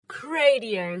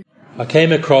Radio. I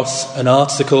came across an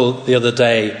article the other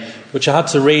day which I had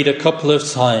to read a couple of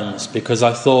times because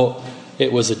I thought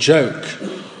it was a joke.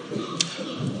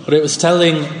 But it was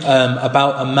telling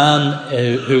about a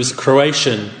man who's a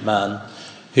Croatian man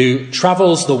who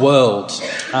travels the world,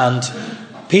 and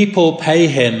people pay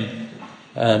him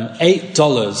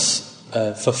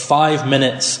 $8 for 5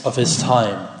 minutes of his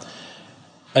time.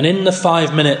 And in the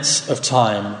 5 minutes of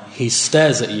time, he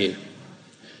stares at you.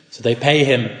 So they pay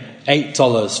him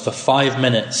 $8 for 5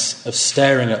 minutes of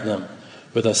staring at them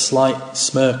with a slight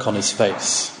smirk on his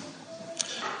face.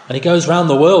 And he goes around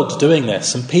the world doing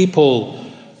this, and people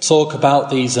talk about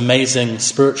these amazing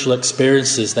spiritual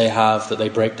experiences they have, that they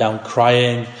break down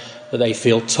crying, that they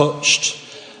feel touched.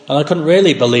 And I couldn't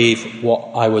really believe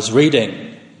what I was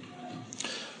reading.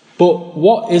 But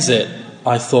what is it,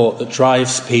 I thought, that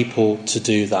drives people to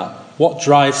do that? What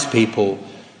drives people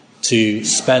to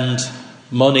spend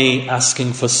money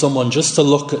asking for someone just to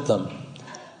look at them,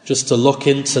 just to look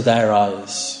into their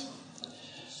eyes?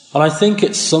 And I think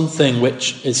it's something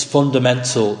which is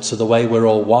fundamental to the way we're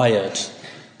all wired,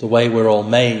 the way we're all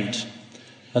made.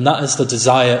 And that is the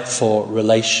desire for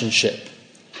relationship,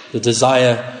 the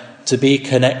desire to be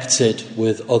connected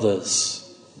with others.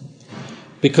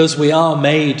 Because we are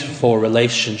made for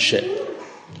relationship.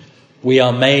 We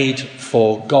are made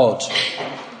for God.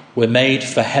 We're made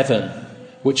for heaven,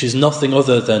 which is nothing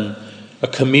other than a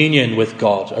communion with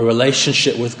God, a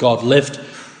relationship with God lived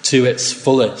to its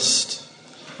fullest.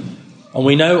 And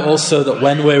we know also that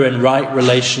when we're in right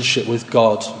relationship with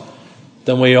God,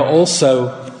 then we are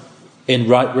also in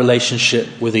right relationship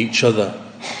with each other.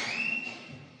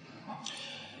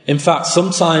 In fact,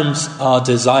 sometimes our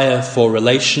desire for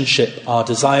relationship, our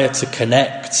desire to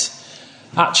connect,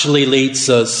 actually leads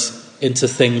us into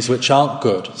things which aren't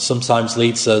good, sometimes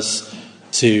leads us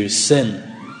to sin.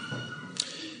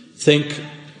 Think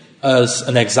as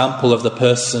an example of the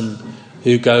person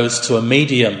who goes to a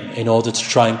medium in order to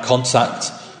try and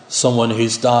contact someone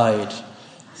who's died.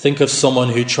 Think of someone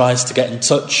who tries to get in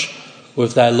touch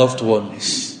with their loved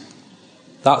ones.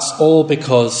 That's all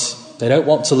because they don't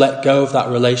want to let go of that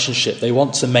relationship. They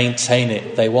want to maintain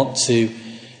it. They want to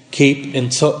keep in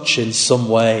touch in some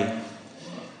way.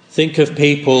 Think of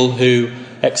people who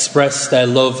express their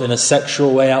love in a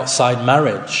sexual way outside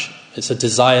marriage. It's a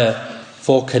desire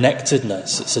for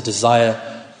connectedness. It's a desire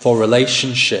for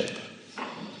relationship.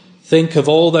 Think of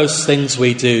all those things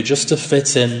we do just to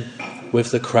fit in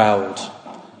with the crowd.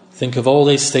 Think of all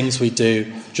these things we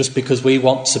do just because we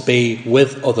want to be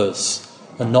with others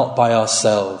and not by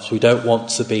ourselves. We don't want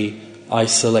to be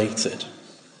isolated.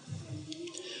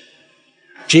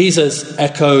 Jesus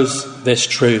echoes this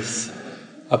truth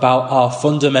about our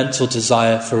fundamental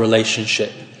desire for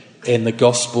relationship in the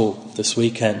gospel this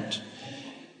weekend.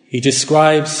 He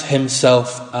describes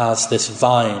himself as this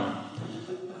vine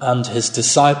and his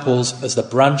disciples as the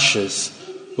branches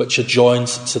which are joined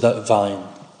to that vine.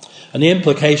 And the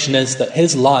implication is that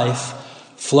his life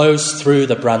flows through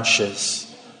the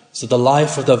branches. So the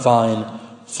life of the vine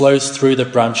flows through the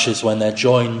branches when they're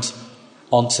joined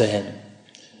onto him.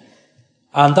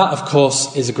 And that, of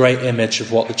course, is a great image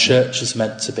of what the church is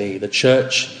meant to be. The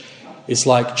church is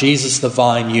like Jesus the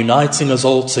vine, uniting us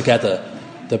all together,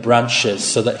 the branches,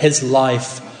 so that his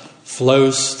life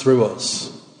flows through us.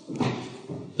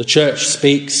 The church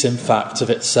speaks, in fact, of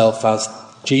itself as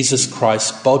Jesus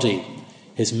Christ's body,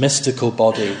 his mystical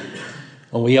body,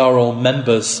 and we are all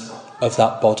members of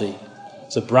that body.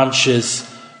 So branches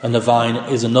and the vine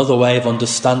is another way of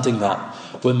understanding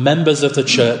that. We're members of the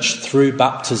church through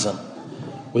baptism.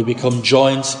 We become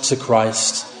joined to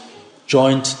Christ,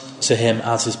 joined to him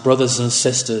as his brothers and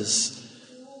sisters,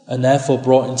 and therefore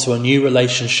brought into a new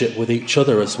relationship with each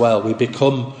other as well. We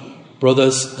become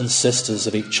brothers and sisters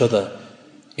of each other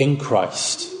in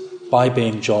Christ by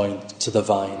being joined to the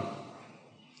vine.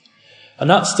 And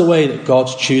that's the way that God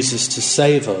chooses to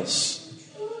save us.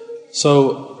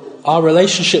 So our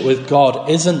relationship with God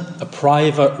isn't a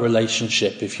private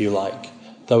relationship, if you like,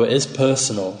 though it is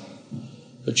personal.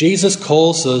 But Jesus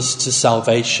calls us to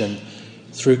salvation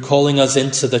through calling us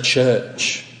into the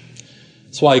church.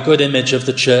 That's why a good image of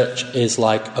the church is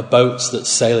like a boat that's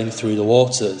sailing through the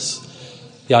waters.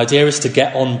 The idea is to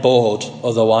get on board,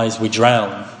 otherwise we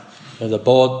drown. The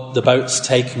boat's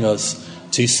taking us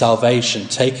to salvation,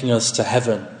 taking us to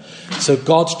heaven. So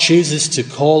God chooses to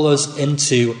call us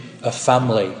into a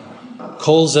family,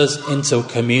 calls us into a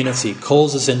community,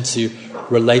 calls us into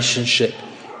relationship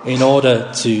in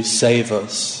order to save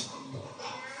us.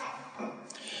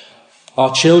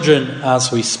 Our children,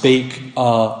 as we speak,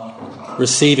 are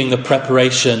receiving the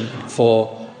preparation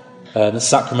for the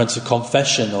sacrament of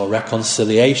confession or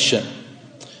reconciliation.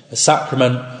 a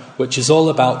sacrament which is all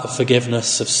about the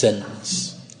forgiveness of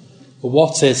sins. But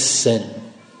what is sin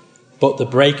but the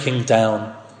breaking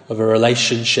down of a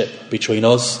relationship between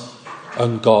us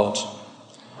and God?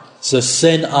 So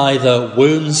sin either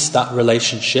wounds that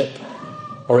relationship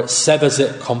or it severs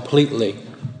it completely.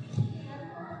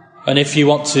 And if you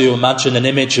want to imagine an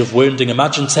image of wounding,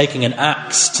 imagine taking an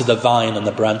axe to the vine and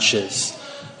the branches.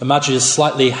 Imagine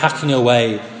slightly hacking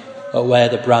away at where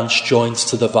the branch joins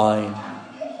to the vine.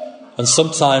 And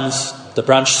sometimes the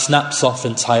branch snaps off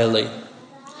entirely.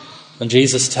 And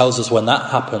Jesus tells us when that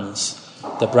happens,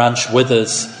 the branch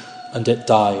withers and it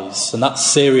dies. And that's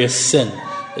serious sin.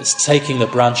 It's taking the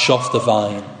branch off the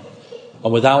vine.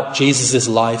 And without Jesus'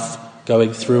 life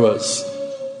going through us,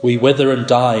 we wither and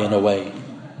die in a way.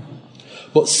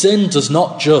 But sin does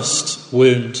not just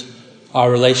wound our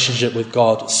relationship with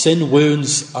God. Sin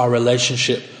wounds our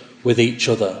relationship with each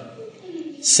other.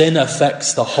 Sin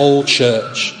affects the whole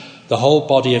church, the whole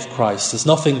body of Christ. There's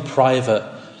nothing private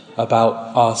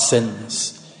about our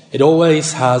sins. It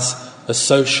always has a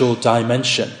social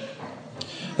dimension.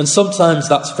 And sometimes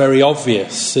that's very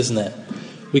obvious, isn't it?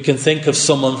 We can think of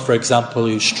someone, for example,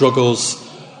 who struggles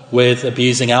with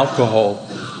abusing alcohol.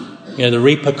 The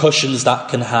repercussions that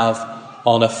can have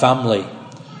on a family.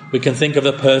 We can think of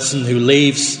a person who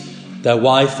leaves their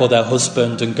wife or their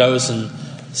husband and goes and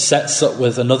sets up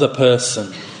with another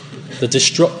person. The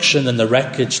destruction and the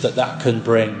wreckage that can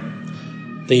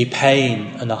bring. The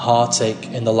pain and the heartache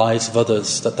in the lives of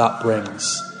others that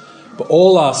brings. But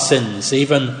all our sins,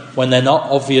 even when they're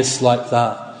not obvious like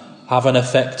that, have an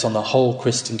effect on the whole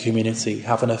Christian community,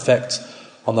 have an effect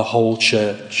on the whole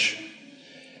church.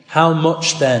 How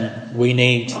much then we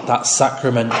need that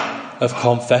sacrament of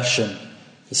confession,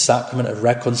 the sacrament of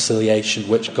reconciliation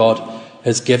which God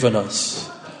has given us,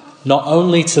 not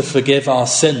only to forgive our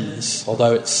sins,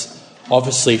 although it's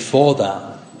obviously for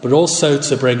that, but also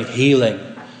to bring healing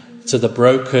to the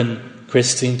broken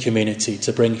Christian community,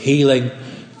 to bring healing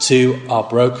to our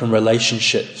broken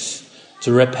relationships,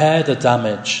 to repair the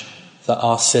damage that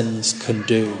our sins can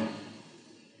do.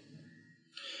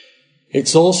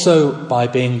 It's also by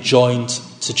being joined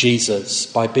to Jesus,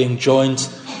 by being joined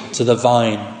to the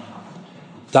vine,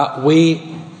 that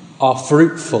we are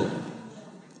fruitful.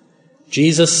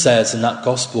 Jesus says in that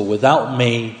gospel, without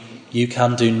me you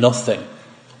can do nothing.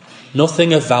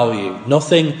 Nothing of value,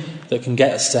 nothing that can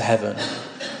get us to heaven.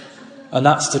 And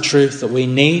that's the truth, that we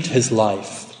need his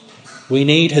life. We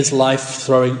need his life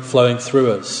flowing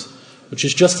through us, which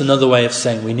is just another way of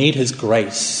saying we need his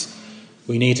grace.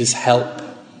 We need his help.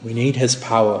 We need his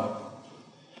power.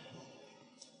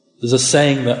 There's a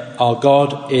saying that our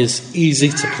God is easy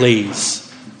to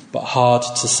please, but hard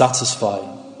to satisfy.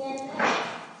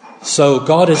 So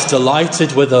God is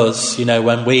delighted with us,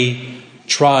 when we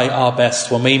try our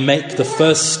best, when we make the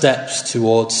first steps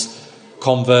towards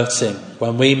converting,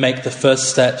 when we make the first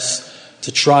steps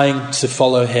to trying to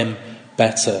follow him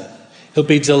better. He'll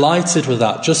be delighted with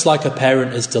that, just like a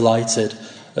parent is delighted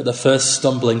at the first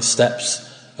stumbling steps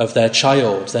of their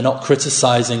child. They're not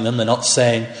criticizing them. They're not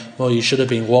saying, well, you should have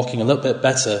been walking a little bit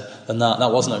better than that.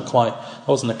 That wasn't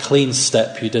a clean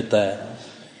step you did there.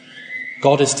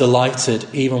 God is delighted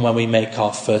even when we make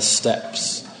our first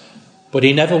steps. But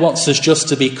he never wants us just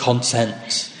to be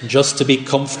content, and just to be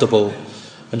comfortable,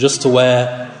 and just to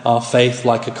wear our faith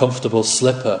like a comfortable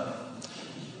slipper.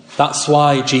 That's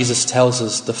why Jesus tells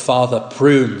us the Father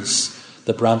prunes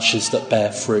the branches that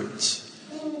bear fruit.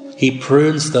 He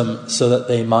prunes them so that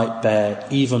they might bear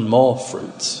even more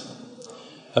fruit.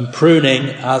 And pruning,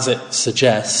 as it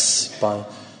suggests, by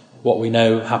what we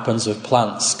know happens with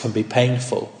plants, can be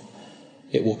painful.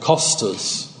 It will cost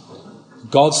us.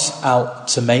 God's out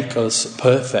to make us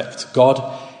perfect. God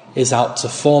is out to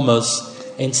form us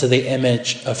into the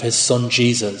image of his Son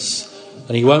Jesus.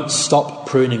 And he won't stop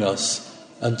pruning us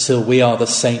until we are the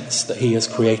saints that he has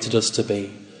created us to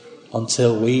be,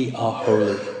 until we are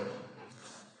holy.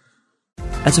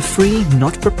 As a free,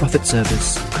 not-for-profit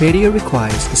service, Cradio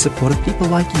requires the support of people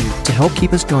like you to help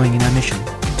keep us going in our mission.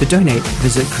 To donate,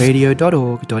 visit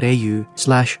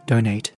cradio.org.au/donate.